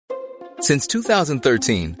Since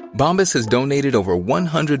 2013, Bombas has donated over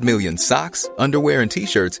 100 million socks, underwear, and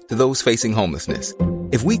T-shirts to those facing homelessness.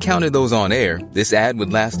 If we counted those on air, this ad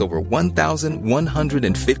would last over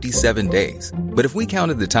 1,157 days. But if we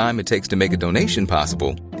counted the time it takes to make a donation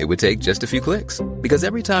possible, it would take just a few clicks. Because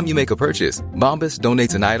every time you make a purchase, Bombas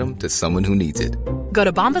donates an item to someone who needs it. Go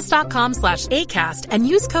to bombas.com/ACAST and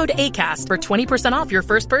use code ACAST for 20% off your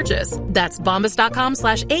first purchase. That's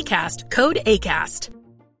bombas.com/ACAST, code ACAST.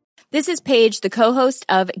 This is Paige, the co-host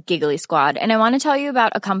of Giggly Squad, and I want to tell you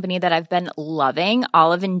about a company that I've been loving,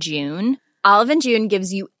 Olive & June. Olive & June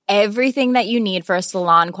gives you everything that you need for a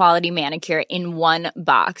salon-quality manicure in one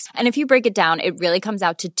box. And if you break it down, it really comes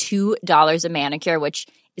out to $2 a manicure, which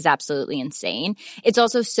is absolutely insane. It's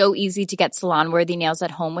also so easy to get salon-worthy nails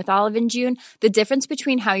at home with Olive & June. The difference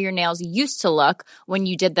between how your nails used to look when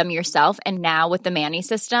you did them yourself and now with the Mani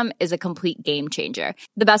system is a complete game changer.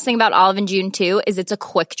 The best thing about Olive & June, too, is it's a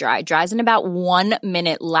quick dry. Dries in about 1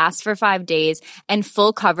 minute, lasts for 5 days, and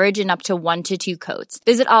full coverage in up to 1 to 2 coats.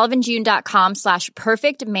 Visit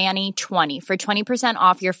oliveandjune.com/perfectmani20 for 20%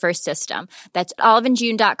 off your first system. That's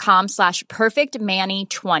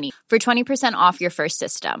oliveandjune.com/perfectmani20 for 20% off your first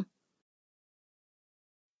system.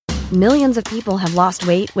 Millions of people have lost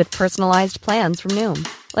weight with personalized plans from Noom.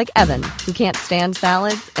 Like Evan, who can't stand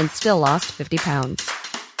salads and still lost 50 pounds.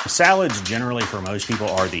 Salads generally for most people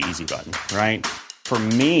are the easy button, right? For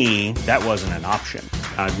me, that wasn't an option.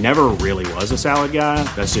 I never really was a salad guy.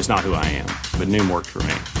 That's just not who I am. But Noom worked for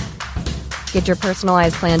me. Get your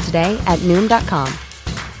personalized plan today at Noom.com.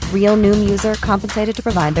 Real Noom user compensated to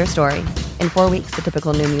provide their story. In 4 weeks, the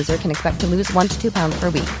typical Noom user can expect to lose 1 to 2 pounds per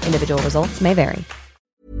week. Individual results may vary.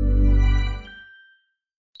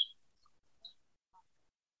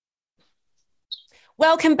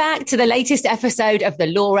 Welcome back to the latest episode of the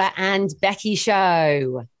Laura and Becky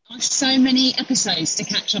Show. So many episodes to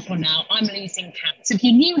catch up on now. I'm losing count. So if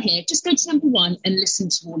you're new here, just go to number 1 and listen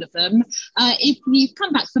to all of them. If you've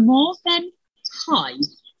come back for more, then hi,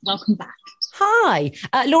 welcome back. Hi.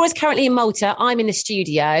 Laura's currently in Malta. I'm in the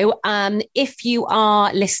studio. If you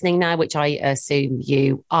are listening now, which I assume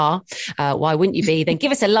you are, why wouldn't you be? Then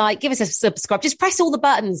give us a like, give us a subscribe. Just press all the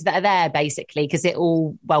buttons that are there, basically, because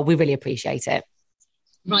we really appreciate it.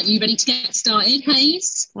 Right, you ready to get started,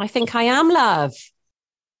 Hayes? I think I am, love.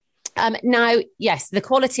 Now, yes, the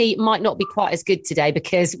quality might not be quite as good today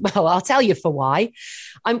because, well, I'll tell you for why.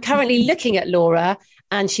 I'm currently looking at Laura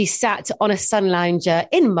and she's sat on a sun lounger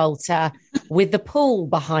in Malta with the pool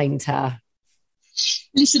behind her.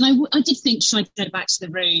 Listen, I did think, should I go back to the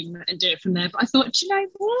room and do it from there? But I thought, do you know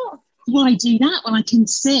what? Why do that when I can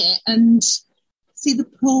sit and see the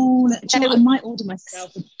pool? Do you know, I might order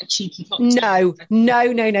myself a cheeky cocktail. No. I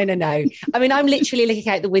mean, I'm literally looking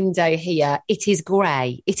out the window here. It is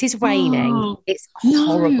grey. It is raining. Oh, it's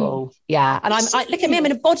horrible. Yeah. And look at me, I'm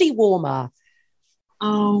in a body warmer.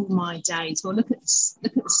 Oh my days. Well, look at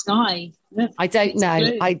the sky. Look, I don't know.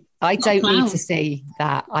 blue. I don't need to see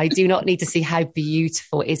that. I do not need to see how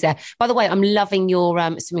beautiful it is there. By the way, I'm loving your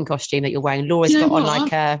swimming costume that you're wearing. Laura's got on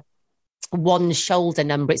like a one shoulder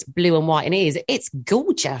number. It's blue and white, and it's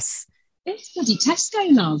gorgeous. It's bloody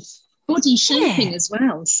Tesco, love. Body shaping as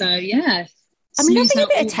well. So yeah, I'm loving a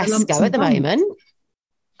bit of Tesco at the moment.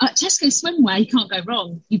 Tesco swimwear, you can't go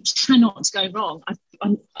wrong. You cannot go wrong.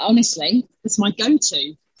 I'm honestly, it's my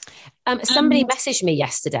go-to. Somebody messaged me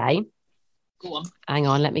yesterday. Go on. Hang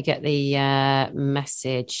on, let me get the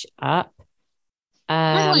message up.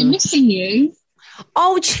 I'm missing you.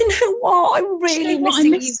 Oh, do you know what? I'm really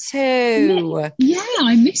missing you too. Yeah,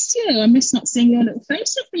 I missed you. I miss not seeing your little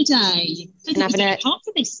face every day. I didn't think you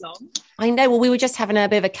for this long. I know. Well, we were just having a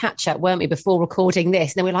bit of a catch up, weren't we, before recording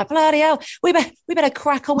this? And then we were like, bloody hell, we better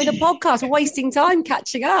crack on with the podcast. We're wasting time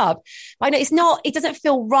catching up. I know it doesn't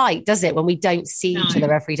feel right, does it, when we don't see each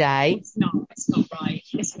other every day? It's not right.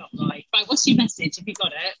 It's not right. Right, what's your message? Have you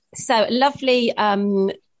got it? So, lovely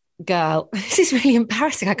girl. This is really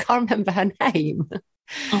embarrassing. I can't remember her name.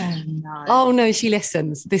 Oh, no. Oh, no, she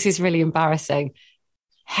listens. This is really embarrassing.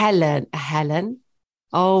 Helen.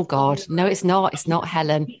 Oh, God. No, it's not. It's not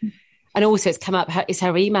Helen. And also it's come up, it's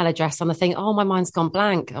her email address on the thing. Oh, my mind's gone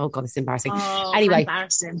blank. Oh, God, it's embarrassing. Oh, anyway,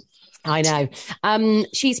 embarrassing. I know.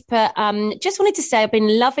 She's put, just wanted to say I've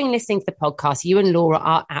been loving listening to the podcast. You and Laura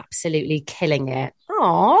are absolutely killing it.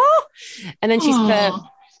 Aww. And then she's put,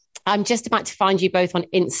 I'm just about to find you both on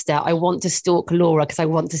Insta. I want to stalk Laura because I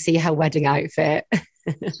want to see her wedding outfit.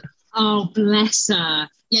 Oh, bless her.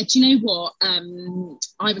 Yeah, do you know what? I'm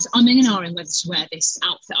in an hour in whether to wear this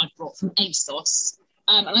outfit I brought from ASOS.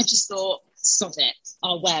 And I just thought, sod it,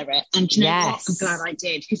 I'll wear it. And do you know what? I'm glad I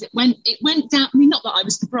did, because it went down. I mean, not that I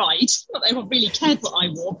was the bride, not that everyone really cared what I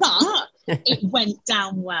wore, but it went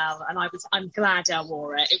down well, and I'm glad I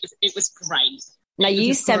wore it. It was great. Now,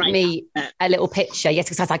 you sent me a little picture. Yes,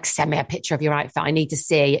 because I was like, send me a picture of your outfit. I need to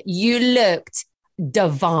see. You looked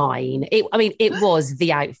divine. It was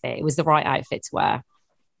the outfit. It was the right outfit to wear.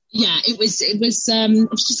 Yeah, it was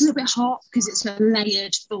just a little bit hot because it's a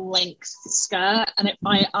layered full length skirt, and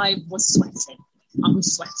I was sweating.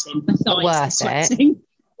 My thighs were sweating.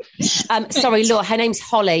 Sorry, Laura, her name's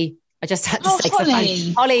Holly. I just had to say,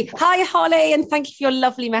 Holly. Holly, hi, Holly, and thank you for your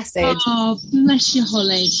lovely message. Oh, bless you,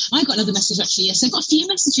 Holly. I got another message actually. Yes, I got a few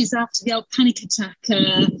messages after the old panic attack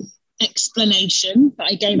explanation that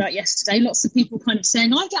I gave out yesterday. Lots of people kind of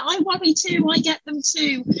saying, I worry too, I get them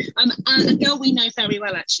too. A girl we know very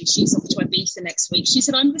well, actually, she's off to Ibiza next week. She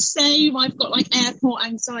said, I'm the same. I've got like airport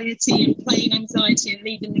anxiety and plane anxiety and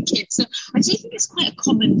leaving the kids. So I do think it's quite a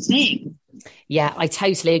common thing. Yeah, I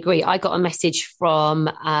totally agree. I got a message from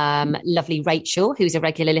lovely Rachel, who's a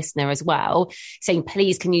regular listener as well, saying,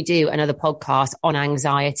 please, can you do another podcast on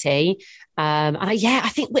anxiety? I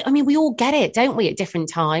think, we all get it, don't we, at different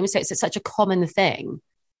times? So it's such a common thing.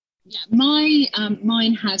 Yeah,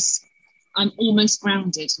 mine has, I'm almost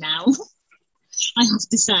grounded now. I have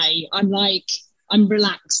to say, I'm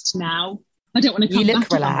relaxed now. I don't want to come back. You look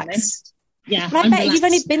relaxed. Yeah, but I bet you've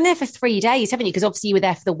only been there for 3 days, haven't you? Because obviously you were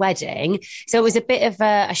there for the wedding. So it was a bit of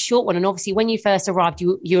a short one. And obviously when you first arrived,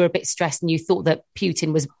 you were a bit stressed and you thought that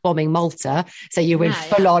Putin was bombing Malta. So you were in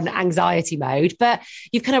full-on anxiety mode. But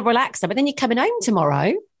you've kind of relaxed. But then you're coming home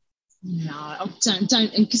tomorrow. No, don't.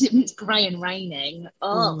 Because it's grey and raining.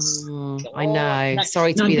 Oh, I know. No,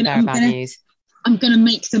 sorry to be the bearer of bad news. I'm going to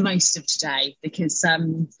make the most of today because,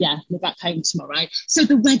 we're back home tomorrow. So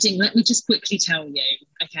the wedding, let me just quickly tell you,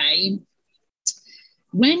 okay?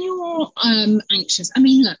 When you're anxious,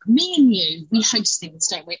 look, me and you, we host things,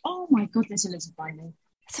 don't we? Oh my God, there's a lizard by me.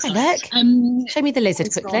 Let's have a look. Show me the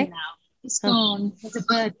lizard quickly. It's gone. There's a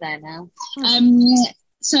bird there now.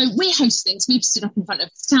 So we host things. We've stood up in front of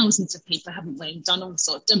thousands of people, haven't we? Done all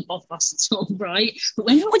sorts, done both of us at all, right? But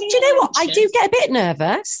when you're do you know what? I do get a bit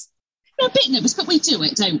nervous. We're a bit nervous, but we do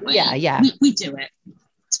it, don't we? Yeah. We do it.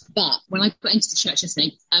 But when I got into the church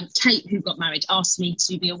yesterday, Kate, who got married, asked me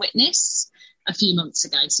to be a witness a few months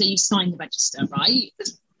ago. So you sign the register, right?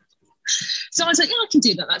 So I was like, yeah, I can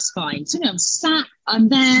do that. That's fine. So I'm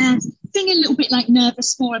there, feeling a little bit like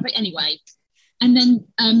nervous for it, but anyway. And then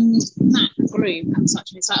Matt, the groom, comes up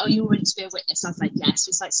to me. He's like, oh, you're ready to be a witness? I was like, yes.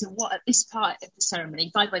 He's like, so what at this part of the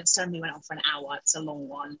ceremony? By the way, the ceremony went on for an hour. It's a long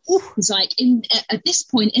one. He's like, at this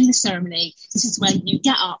point in the ceremony, this is where you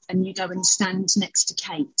get up and you go and stand next to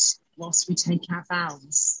Kate whilst we take our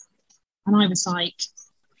vows. And I was like,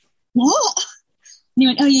 what? And he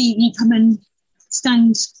went, oh yeah, you come and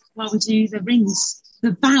stand while we do the rings,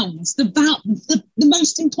 the vows, the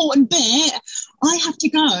most important bit. I have to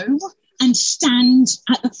go and stand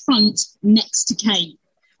at the front next to Kate.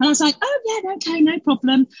 And I was like, oh yeah, okay, no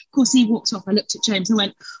problem. Of course, he walked off. I looked at James and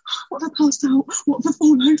went, what have I passed out? What have I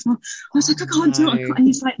fallen over? I was like, I can't do it. And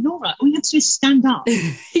he's like, Laura, all you have to do is stand up.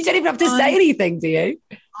 You don't even have to say anything, do you?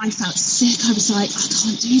 I felt sick. I was like, I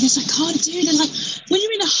can't do this. I can't do this. Like, when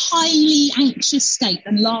you're in a highly anxious state,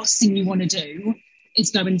 the last thing you want to do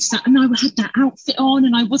is go and stand. And I had that outfit on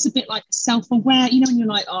and I was a bit like self-aware, and you're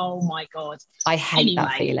like, oh my God. I hate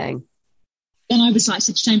that feeling. Then I was like, I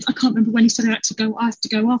said to James, I can't remember when he said I have to go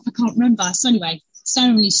off. I can't remember. So anyway,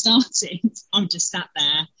 ceremony started. I'm just sat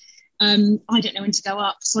there. I don't know when to go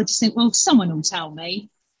up. So I just think, well, someone will tell me.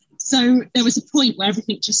 So there was a point where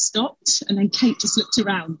everything just stopped. And then Kate just looked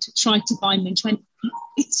around, tried to find me and she went,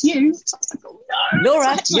 it's you. So I was like, oh no.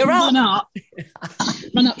 Laura, you're up.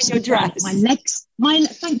 Run up to your dress. My legs,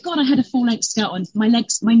 thank God I had a full-length skirt on. My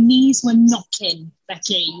knees were knocking,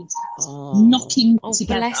 Becky. Knocking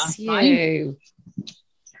together. Bless you. Right?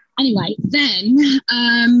 Anyway,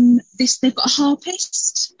 then they've got a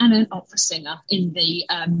harpist and an opera singer in the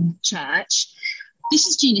church. This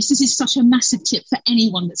is genius. This is such a massive tip for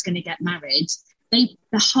anyone that's going to get married. The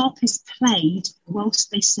harpist played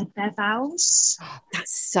whilst they said their vows.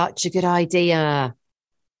 That's such a good idea.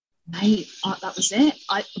 Mate, that was it.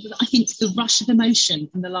 I think the rush of emotion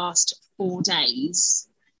from the last 4 days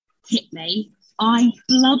hit me. I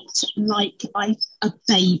blubbed like a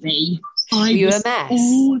baby. Were you a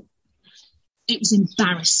mess? It was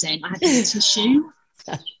embarrassing. I had no tissue.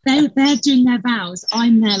 They're doing their vows.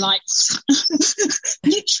 I'm there like,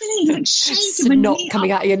 literally like shaking. Not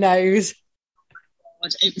coming out of your nose.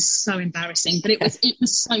 God, it was so embarrassing, but it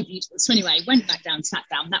was so beautiful. So anyway, went back down, sat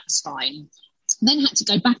down. That was fine. Then had to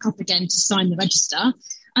go back up again to sign the register.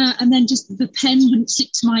 And then just the pen wouldn't stick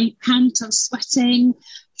to my hand because I was sweating.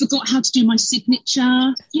 Forgot how to do my signature.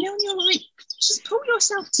 When you're like just pull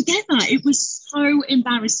yourself together. It was so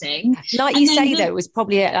embarrassing. Like you say, though, it was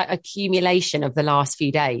probably an accumulation of the last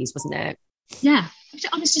few days, wasn't it? Yeah,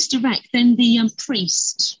 I was just direct. Then the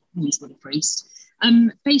priest, he's not a priest,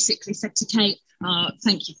 basically said to Kate,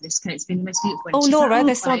 thank you for this, Kate. It's been the most beautiful. Oh, Laura,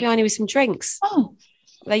 there's someone behind you with some drinks. Oh.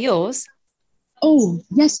 Are they yours? Oh,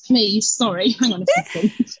 yes, please. Sorry, hang on a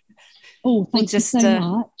second. Oh, thank you so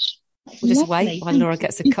much. We'll just wait while Laura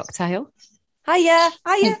gets a cocktail. Hiya.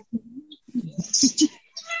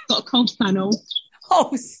 Got a cold panel.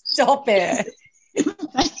 Oh, stop it.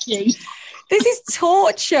 Thank you. This is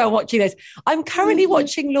torture watching this. I'm currently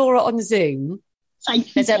watching Laura on Zoom.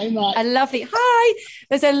 Thank you so much.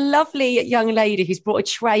 There's a lovely young lady who's brought a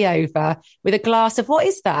tray over with a glass of, what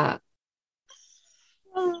is that?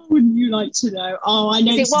 Oh, wouldn't you like to know? Oh, I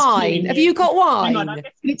know. Is it wine? Have you got wine? Hang on, I'm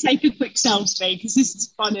just going to take a quick selfie because this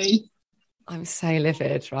is funny. I'm so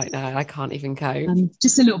livid right now. I can't even cope.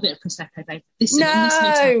 Just a little bit of Prosecco, babe.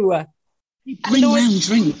 No! Bring round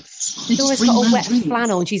drinks. Laura's got a wet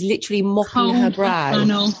flannel and she's literally mopping her brow.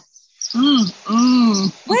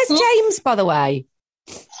 Where's James, by the way?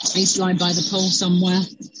 He's lying by the pool somewhere.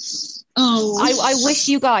 Oh, I wish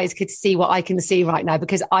you guys could see what I can see right now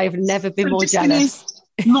because I've never been more jealous.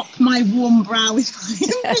 Mop my warm brow with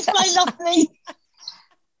my lovely.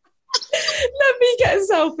 Let me get a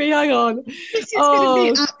selfie. Hang on. This is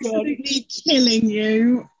going to be absolutely killing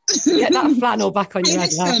you. Get that flannel back on your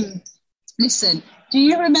head now. Listen, do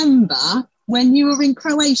you remember when you were in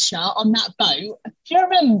Croatia on that boat? Do you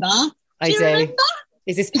remember? I do. Remember?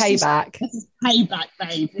 Is this payback? This is payback,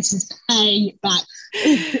 babe. This is payback. Oh,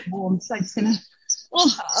 a bit warm, so it's gonna.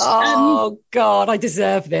 God, I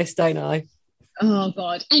deserve this, don't I? Oh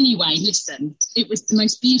God. Anyway, listen, it was the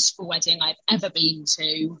most beautiful wedding I've ever been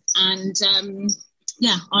to, and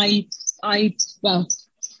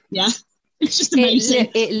it's just amazing.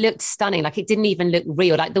 It looked stunning. Like it didn't even look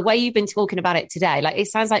real. Like the way you've been talking about it today, like it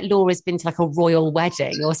sounds like Laura's been to like a royal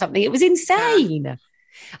wedding or something. It was insane.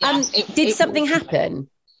 Yeah. Did something happen?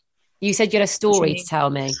 You said you had a story to tell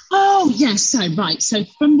me. Oh, yes. So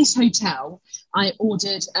from this hotel, I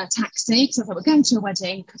ordered a taxi because I thought we're going to a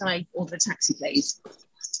wedding. Could I order a taxi, please? I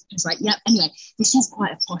was like, yeah. Anyway, this is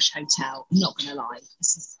quite a posh hotel. I'm not going to lie.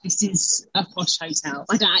 This is a posh hotel.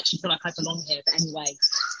 I don't actually feel like I belong here, but anyway.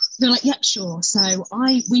 They're like, yeah, sure. So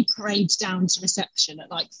we parade down to reception at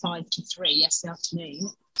like 2:55 yesterday afternoon.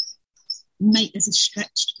 Mate, there's a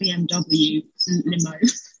stretched BMW limo.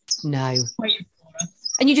 No. Waiting for her.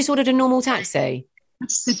 And you just ordered a normal taxi? I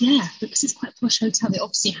said, yeah, because it's quite a posh hotel. They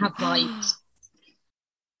obviously have like...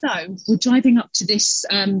 So we're driving up to this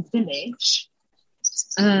village.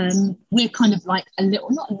 We're kind of like a little,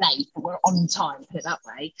 not late, but we're on time, put it that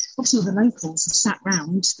way. Obviously all the locals have stood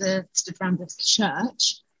round the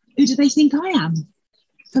church. Who do they think I am?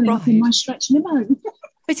 Pulling up in my stretch limo.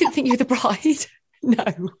 They didn't think you were the bride?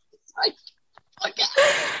 No. I can't get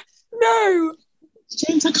out. No.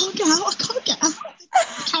 James, I can't get out.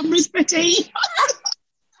 The camera's ready.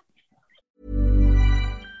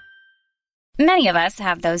 Many of us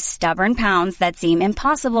have those stubborn pounds that seem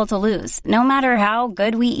impossible to lose, no matter how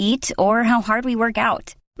good we eat or how hard we work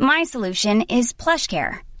out. My solution is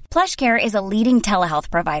PlushCare. PlushCare is a leading telehealth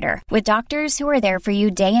provider with doctors who are there for you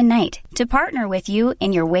day and night to partner with you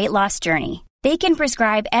in your weight loss journey. They can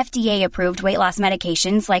prescribe FDA-approved weight loss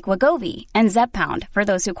medications like Wegovy and Zepbound for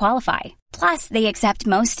those who qualify. Plus, they accept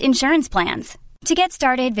most insurance plans. To get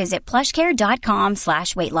started, visit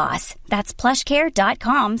plushcare.com/weightloss. That's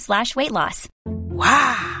plushcare.com/weightloss.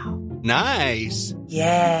 Wow. Nice.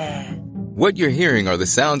 Yeah. What you're hearing are the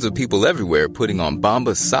sounds of people everywhere putting on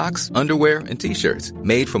Bombas socks, underwear, and T-shirts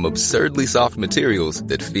made from absurdly soft materials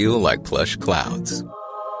that feel like plush clouds.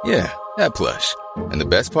 Yeah, that plush. And the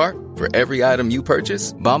best part? For every item you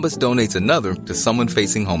purchase, Bombas donates another to someone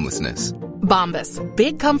facing homelessness. Bombas.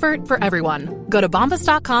 Big comfort for everyone. Go to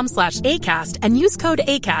bombas.com/ACAST and use code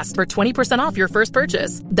ACAST for 20% off your first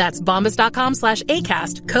purchase. That's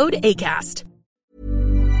bombas.com/ACAST. Code ACAST.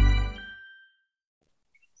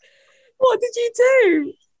 What did you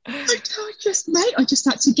do? I just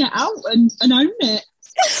had to get out and own it.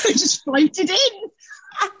 I just floated in.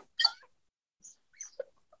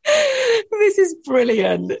 This is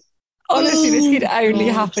brilliant. Honestly, this could only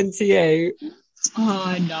happen to you. Oh,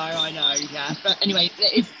 I know, yeah. But anyway,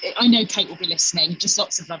 I know Kate will be listening. Just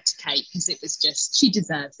lots of love to Kate because she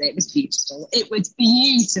deserves it. It was beautiful. It was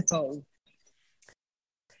beautiful.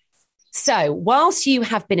 So whilst you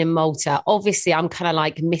have been in Malta, obviously I'm kind of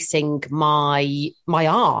like missing my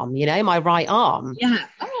arm, my right arm. Yeah.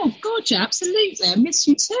 Oh, God, yeah, absolutely. I miss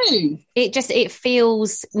you too. It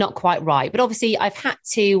feels not quite right. But obviously I've had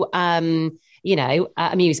to,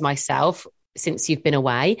 amuse myself since you've been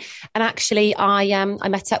away. And actually, I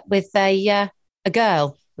met up with a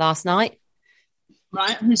girl last night.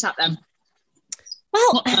 Right, who's that then?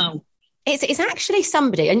 Well, it's actually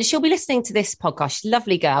somebody, and she'll be listening to this podcast. She's a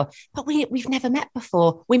lovely girl, but we've never met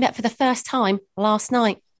before. We met for the first time last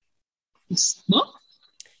night. What?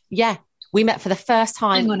 Yeah, we met for the first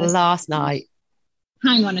time last night.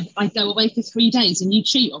 Hang on, I go away for 3 days and you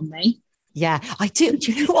cheat on me? Yeah, I do.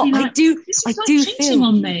 Do you know what? I do feel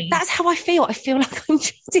on me. That's how I feel. I feel like I'm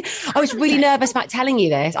cheating. I was really nervous about telling you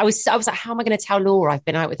this. I was like, how am I going to tell Laura I've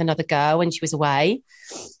been out with another girl when she was away?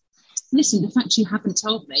 Listen, the fact you haven't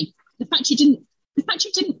told me, the fact you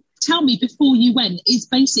didn't tell me before you went is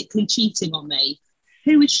basically cheating on me.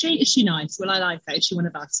 Who is she? Is she nice? Will I like her? Is she one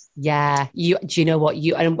of us? Yeah. Do you know what?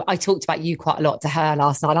 And I talked about you quite a lot to her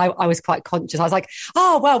last night. I was quite conscious. I was like,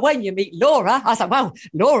 oh, well, when you meet Laura, I was like, well,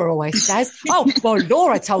 Laura always says, oh, well,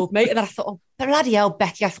 Laura told me. And then I thought, oh, bloody hell,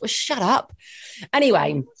 Becky. I thought, well, shut up.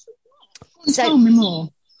 Anyway. Tell me more.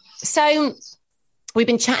 So we've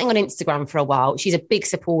been chatting on Instagram for a while. She's a big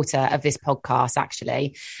supporter of this podcast,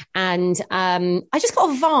 actually. And I just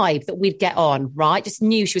got a vibe that we'd get on, right? Just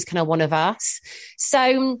knew she was kind of one of us.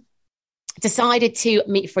 So decided to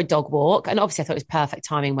meet for a dog walk. And obviously I thought it was perfect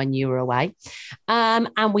timing when you were away.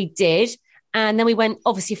 And we did. And then we went,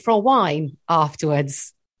 obviously, for a wine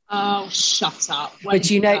afterwards. Oh, shut up. But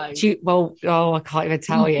you know, I can't even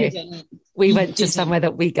tell you. We went to somewhere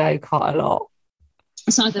that we go quite a lot.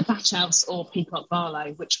 It's either Batch House or Peacock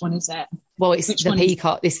Barlow. Which one is it? Well, it's the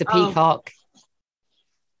Peacock. It's the Peacock.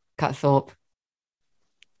 Cutthorpe.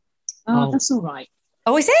 Oh, that's all right.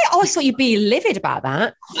 Oh, is it? Oh, I thought you'd be livid about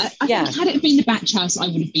that. I think had it been the Batch House, I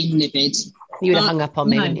would have been livid. You would have hung up on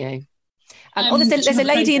me, wouldn't you? There's a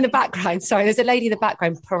lady in the background. Sorry, there's a lady in the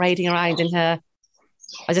background parading around in her.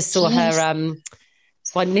 I just saw her. Well,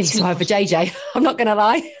 I nearly saw her for JJ. I'm not going to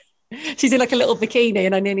lie. She's in like a little bikini,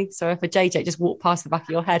 and I nearly saw her for JJ. Just walked past the back of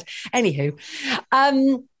your head. Anywho,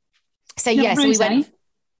 so yes, we went.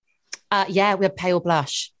 We had pale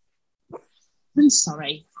blush. I'm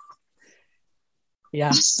sorry. Yeah,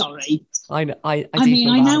 I'm sorry. I know. I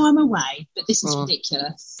know I'm away, but this is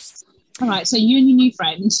ridiculous. All right, so you and your new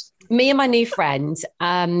friend. Me and my new friend.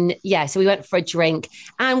 So we went for a drink,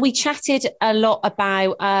 and we chatted a lot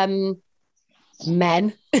about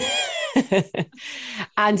men.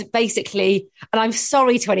 And basically, and I'm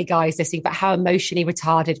sorry to any guys listening, but how emotionally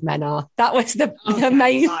retarded men are. That was the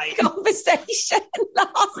main conversation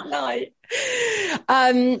last night.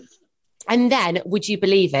 And then, would you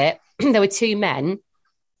believe it? There were two men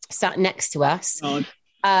sat next to us.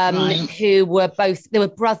 Who were they were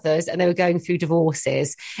brothers, and they were going through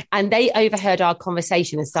divorces, and they overheard our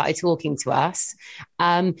conversation and started talking to us.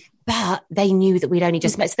 But they knew that we'd only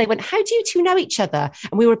just met. So they went, how do you two know each other?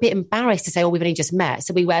 And we were a bit embarrassed to say, oh, we've only just met.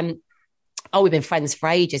 So we went, oh, we've been friends for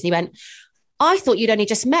ages. And he went, I thought you'd only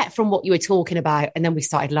just met from what you were talking about. And then we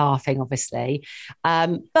started laughing, obviously.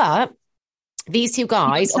 But these two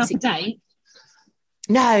guys...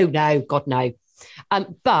 No, God, no.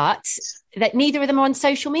 But that neither of them are on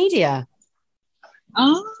social media.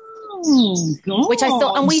 Oh, God. Which I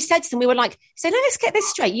thought, and we said to them, we were like, so let's get this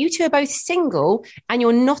straight. You two are both single and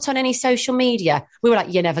you're not on any social media. We were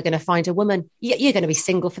like, you're never going to find a woman. You're going to be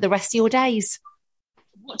single for the rest of your days.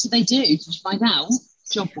 What did they do? Did you find out,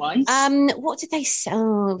 job-wise? What did they say?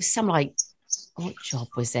 Oh, what job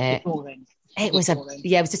was it? Boring. It was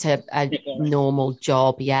just a normal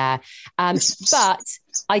job, yeah. But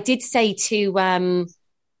I did say to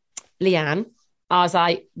Leanne, I was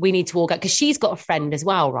like, we need to all go, because she's got a friend as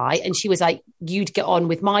well, right? And she was like, you'd get on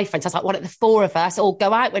with my friends. I was like, why don't the four of us all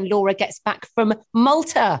go out when Laura gets back from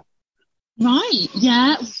Malta? Right,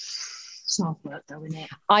 yeah. It's hard work though, isn't it?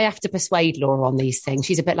 I have to persuade Laura on these things.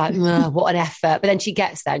 She's a bit like, what an effort. But then she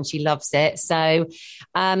gets there and she loves it. So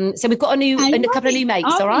we've got a couple of new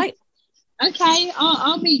mates, all right? Okay,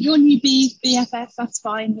 I'll meet your new BFF. That's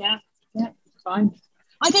fine. Yeah, fine.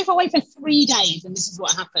 I go away for 3 days, and this is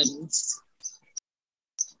what happens.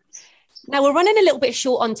 Now, we're running a little bit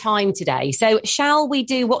short on time today. So shall we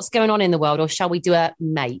do what's going on in the world, or shall we do a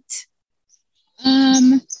mate?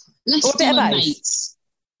 Let's do a mate.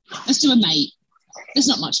 Let's do a mate. There's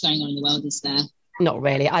not much going on in the world, is there? Not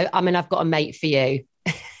really. I mean, I've got a mate for you.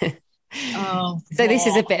 So this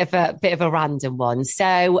is a bit of a random one.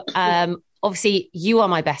 So obviously you are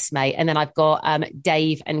my best mate, and then I've got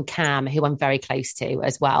Dave and Cam, who I'm very close to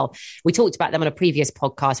as well. We talked about them on a previous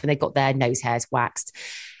podcast when they got their nose hairs waxed.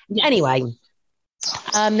 Yes. Anyway,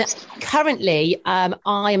 currently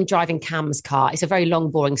I am driving Cam's car. It's a very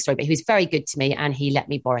long, boring story, but he was very good to me and he let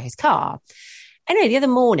me borrow his car. Anyway, the other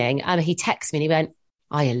morning he texted me and he went,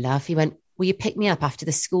 "Hiya, love." He went, will you pick me up after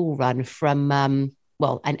the school run from,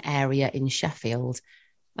 an area in Sheffield?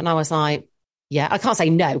 And I was like, yeah, I can't say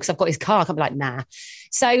no because I've got his car. I can't be like, nah.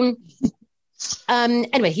 So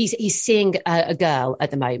anyway, he's seeing a girl at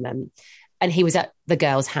the moment. And he was at the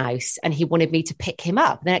girl's house and he wanted me to pick him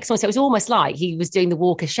up the next morning. So it was almost like he was doing the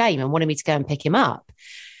walk of shame and wanted me to go and pick him up.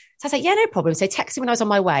 So I was like, yeah, no problem. So I texted him when I was on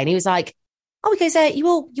my way and he was like, oh, he goes, you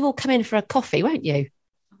all come in for a coffee, won't you?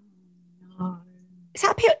 Oh, no. Is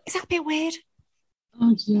that a bit weird?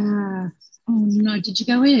 Oh, yeah. Oh, no. Did you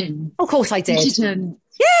go in? Of course I did.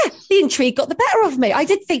 Yeah, the intrigue got the better of me. I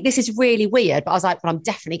did think this is really weird, but I was like, well, I'm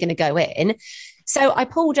definitely going to go in. So I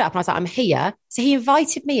pulled up and I was like, I'm here. So he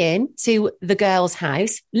invited me in to the girl's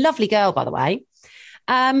house. Lovely girl, by the way.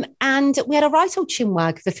 And we had a right old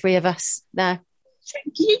chinwag, the three of us there.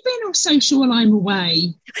 You've been all social while I'm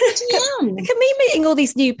away. Look at me meeting all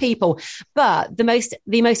these new people. But the most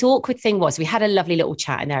awkward thing was we had a lovely little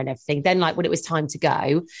chat in there and everything. Then, like, when it was time to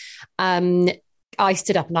go, I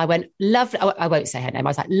stood up and I went, lovely. I won't say her name. I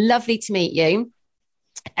was like, lovely to meet you.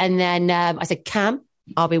 And then I said, Cam,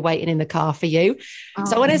 I'll be waiting in the car for you.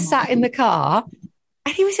 So I went and sat in the car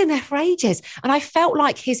and he was in there for ages. And I felt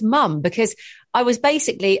like his mum because I was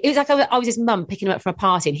basically, it was like I was his mum picking him up from a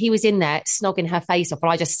party and he was in there snogging her face off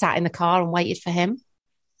while I just sat in the car and waited for him.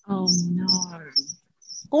 Oh, no.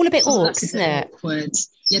 All a bit awkward, isn't it? Awkward.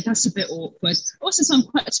 Yeah, that's a bit awkward. Also, so I'm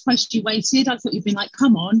quite surprised you waited. I thought you'd been like,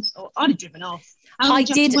 come on. Or I'd have driven off. How long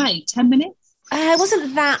did you have to wait? 10 minutes? It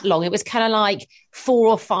wasn't that long. It was kind of like 4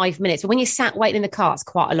 or 5 minutes. But when you sat waiting in the car, it's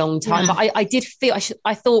quite a long time. Yeah. But I did feel,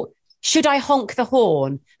 I thought, should I honk the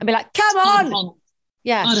horn and be like, come on?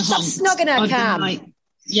 Yeah, stop snogging her, Cam. Like,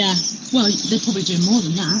 yeah, well, they're probably doing more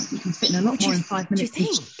than that. You can fit in a lot more in 5 minutes. Do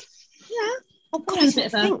you think? Yeah. Oh, God, I didn't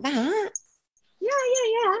think that.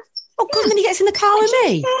 Yeah. Oh, God, and then he gets in the car with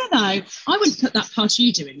me. Yeah, no, I wouldn't put that past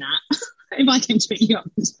you doing that if I came to pick you up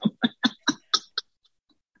somewhere.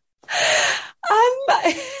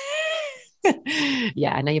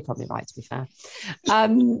 Yeah, I know you're probably right, to be fair.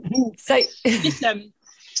 So listen,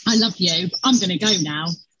 I love you, but I'm going to go now.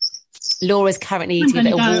 Laura's currently eating a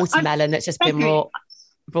bit of watermelon that's just been brought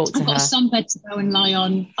to her. I've got a sunbed to go and lie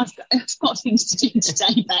on. I've got things to do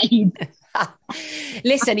today, babe.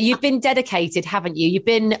 Listen, you've been dedicated, haven't you? You've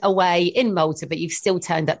been away in Malta, but you've still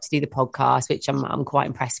turned up to do the podcast, which I'm quite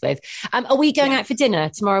impressed with. Are we going out for dinner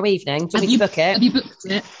tomorrow evening? Do you want me to book it? Have you booked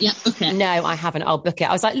it? Yeah, book it. No, I haven't. I'll book it.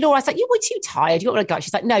 I was like, Laura, you were too tired. You don't want to go.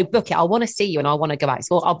 She's like, no, book it. I want to see you and I want to go out.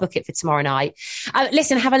 So I'll book it for tomorrow night.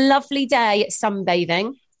 Listen, have a lovely day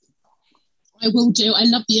sunbathing. I will do. I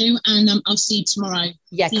love you, and I'll see you tomorrow.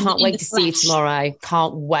 Yeah, can't wait to see you tomorrow.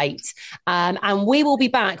 Can't wait. And we will be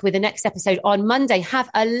back with the next episode on Monday. Have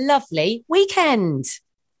a lovely weekend.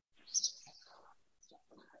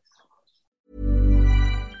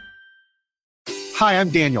 Hi,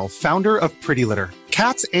 I'm Daniel, founder of Pretty Litter.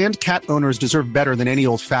 Cats and cat owners deserve better than any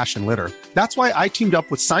old-fashioned litter. That's why I teamed up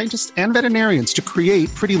with scientists and veterinarians to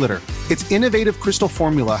create Pretty Litter. Its innovative crystal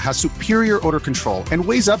formula has superior odor control and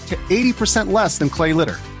weighs up to 80% less than clay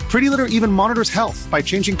litter. Pretty Litter even monitors health by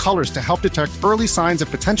changing colors to help detect early signs of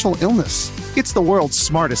potential illness. It's the world's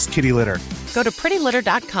smartest kitty litter. Go to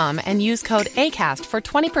prettylitter.com and use code ACAST for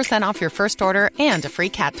 20% off your first order and a free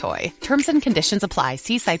cat toy. Terms and conditions apply.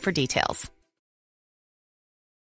 See site for details.